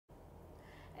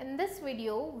In this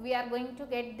video, we are going to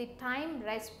get the time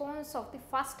response of the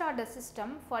first order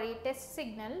system for a test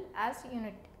signal as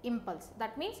unit impulse.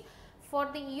 That means, for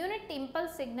the unit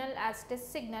impulse signal as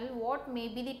test signal, what may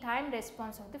be the time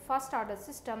response of the first order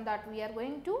system that we are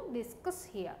going to discuss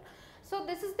here. So,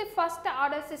 this is the first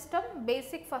order system,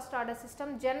 basic first order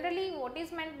system. Generally, what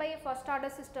is meant by a first order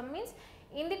system means,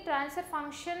 in the transfer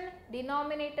function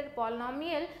denominator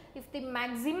polynomial, if the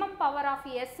maximum power of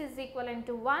s is equivalent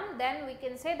to 1, then we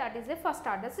can say that is a first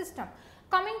order system.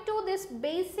 Coming to this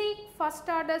basic first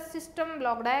order system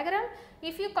block diagram,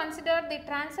 if you consider the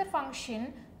transfer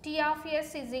function T of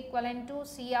s is equivalent to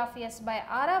C of s by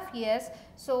R of s.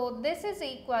 So, this is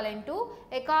equivalent to,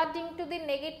 according to the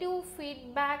negative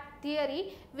feedback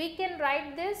theory, we can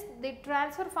write this the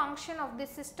transfer function of the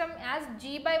system as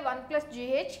g by 1 plus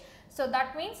gh. So,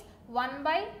 that means 1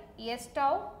 by s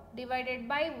tau divided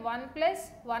by 1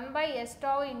 plus 1 by s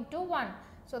tau into 1.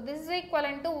 So, this is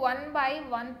equivalent to 1 by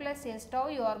 1 plus s tau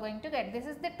you are going to get. This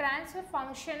is the transfer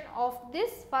function of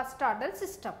this first order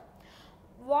system.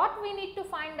 What we need to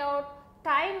find out?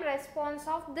 Time response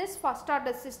of this first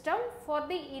order system for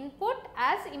the input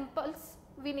as impulse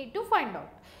we need to find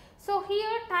out. So,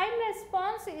 here time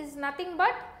response is nothing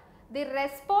but the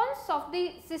response of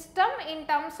the system in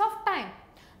terms of time.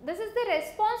 This is the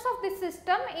response of the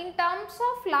system in terms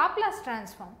of Laplace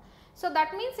transform. So,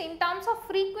 that means in terms of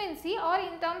frequency or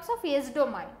in terms of S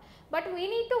domain. But we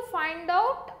need to find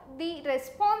out the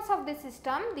response of the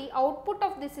system, the output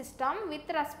of the system with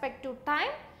respect to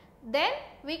time. Then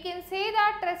we can say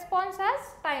that response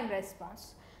as time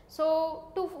response.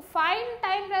 So, to find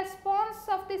time response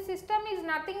of the system is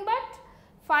nothing but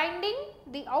finding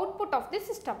the output of the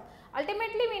system.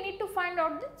 Ultimately, we need to find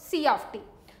out the C of t.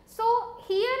 So,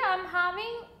 here I am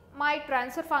having my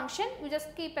transfer function, you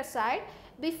just keep aside.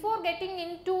 Before getting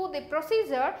into the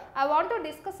procedure, I want to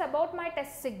discuss about my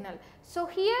test signal. So,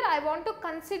 here I want to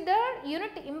consider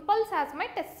unit impulse as my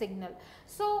test signal.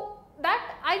 So,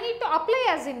 that I need to apply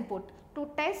as input. To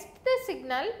test the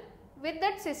signal with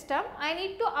that system, I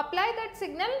need to apply that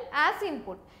signal as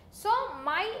input. So,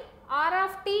 my R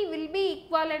of t will be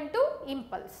equivalent to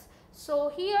impulse.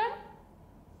 So, here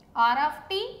R of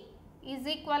t is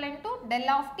equivalent to del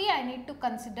of t I need to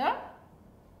consider,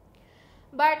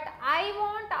 but I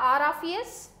want R of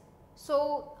s.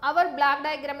 So, our block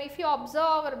diagram, if you observe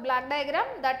our block diagram,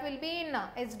 that will be in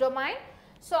S domain.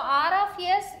 So, R of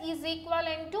s is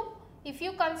equivalent to, if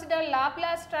you consider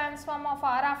Laplace transform of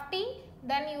R of t,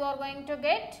 then you are going to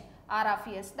get R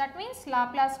of s. That means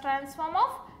Laplace transform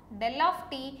of del of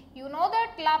t. You know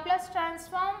that Laplace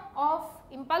transform of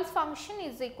impulse function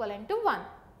is equivalent to 1.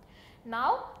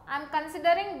 Now, I am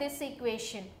considering this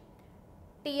equation,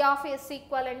 T of s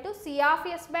equivalent to C of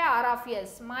s by R of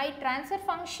s. My transfer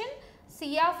function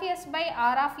C of s by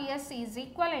R of s is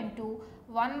equivalent to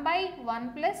 1 by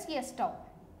 1 plus s tau.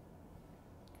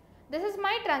 This is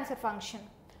my transfer function.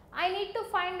 I need to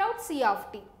find out C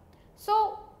of t.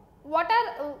 So, what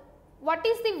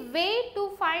is the way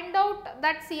to find out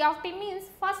that C of t means?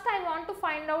 First, I want to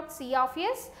find out C of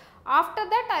s. After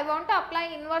that, I want to apply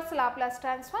inverse Laplace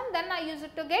transform, then I use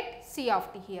it to get C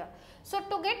of t here. So,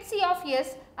 to get C of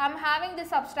s, I am having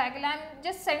this obstacle, I am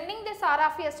just sending this R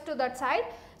of s to that side.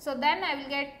 So, then I will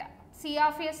get C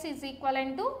of s is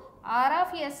equivalent to R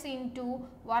of s into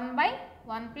 1 by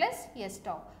 1 plus s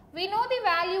tau. We know the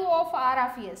value of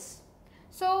R of s.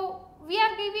 So, we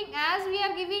are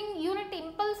giving unit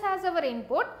impulse as our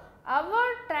input, our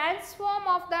transform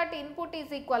of that input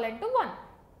is equivalent to 1.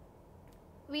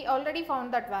 We already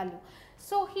found that value.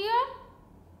 So, here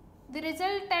the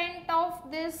resultant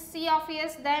of this C of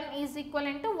s then is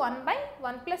equivalent to 1 by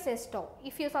 1 plus s tau.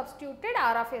 If you substituted,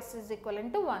 R of s is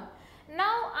equivalent to 1.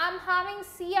 Now, I am having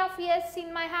C of s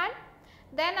in my hand,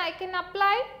 then I can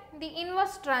apply the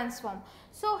inverse transform.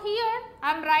 So, here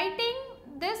I am writing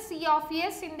this C of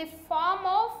s in the form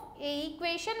of a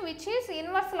equation which is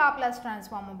inverse Laplace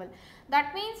transformable.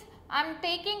 That means, I am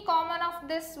taking common of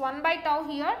this 1 by tau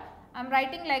here. I am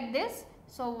writing like this.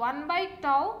 So, 1 by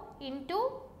tau into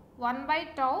 1 by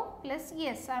tau plus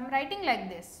s. I am writing like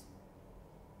this.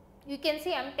 You can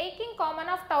see I am taking common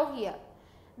of tau here.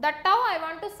 The tau I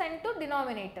want to send to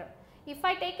denominator. If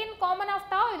I take in common of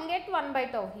tau, I will get 1 by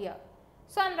tau here.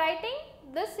 So, I am writing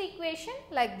this equation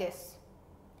like this.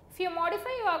 If you modify,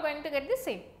 you are going to get the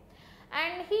same.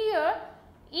 And here,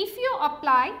 if you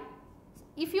apply,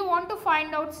 if you want to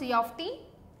find out C of t,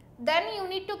 then you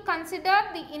need to consider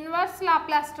the inverse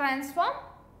Laplace transform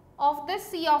of this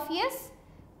C of s.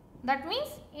 That means,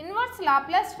 inverse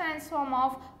Laplace transform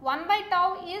of 1 by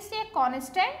tau is a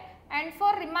constant, and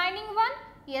for remaining one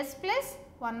s plus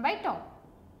 1 by tau.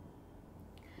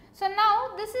 So,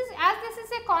 now this is, as this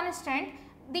is a constant,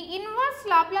 the inverse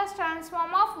Laplace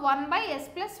transform of 1 by s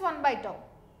plus 1 by tau.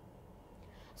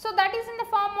 So, that is in the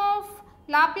form of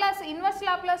Laplace, inverse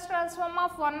Laplace transform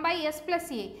of 1 by s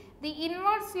plus a. The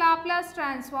inverse Laplace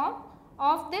transform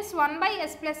of this 1 by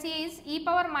s plus a is e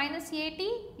power minus a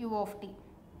t u of t.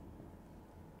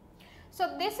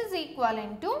 So, this is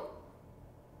equivalent to,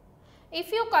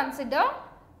 if you consider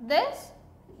this,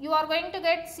 you are going to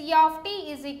get c of t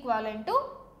is equivalent to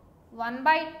 1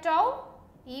 by tau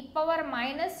e power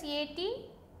minus a t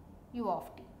u of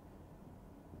t.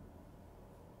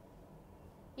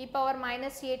 E power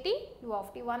minus a t u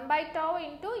of t, 1 by tau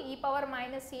into e power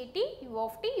minus a t u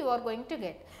of t you are going to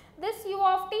get. This u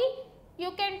of t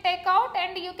you can take out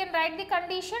and you can write the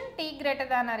condition t greater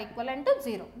than or equivalent to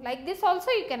 0. Like this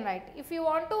also you can write. If you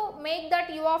want to make that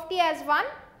u of t as 1,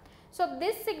 so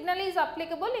this signal is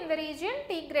applicable in the region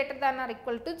t greater than or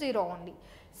equal to 0 only.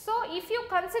 So, if you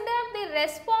consider the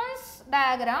response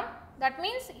diagram, that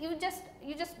means you just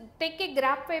take a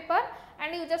graph paper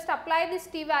and you just apply these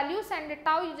t values and the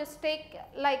tau you just take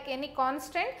like any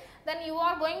constant, then you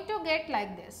are going to get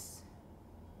like this.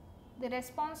 The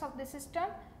response of the system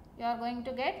you are going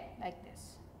to get like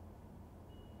this.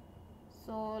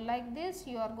 So, like this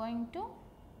you are going to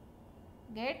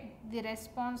get the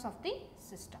response of the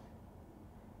system.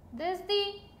 This is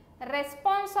the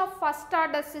response of first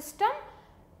order system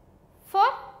for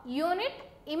unit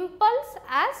impulse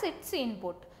as its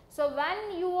input. So,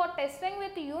 when you are testing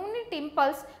with unit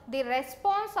impulse, the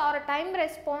response or time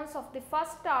response of the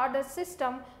first order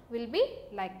system will be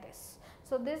like this.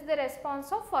 So, this is the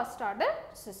response of first order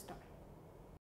system.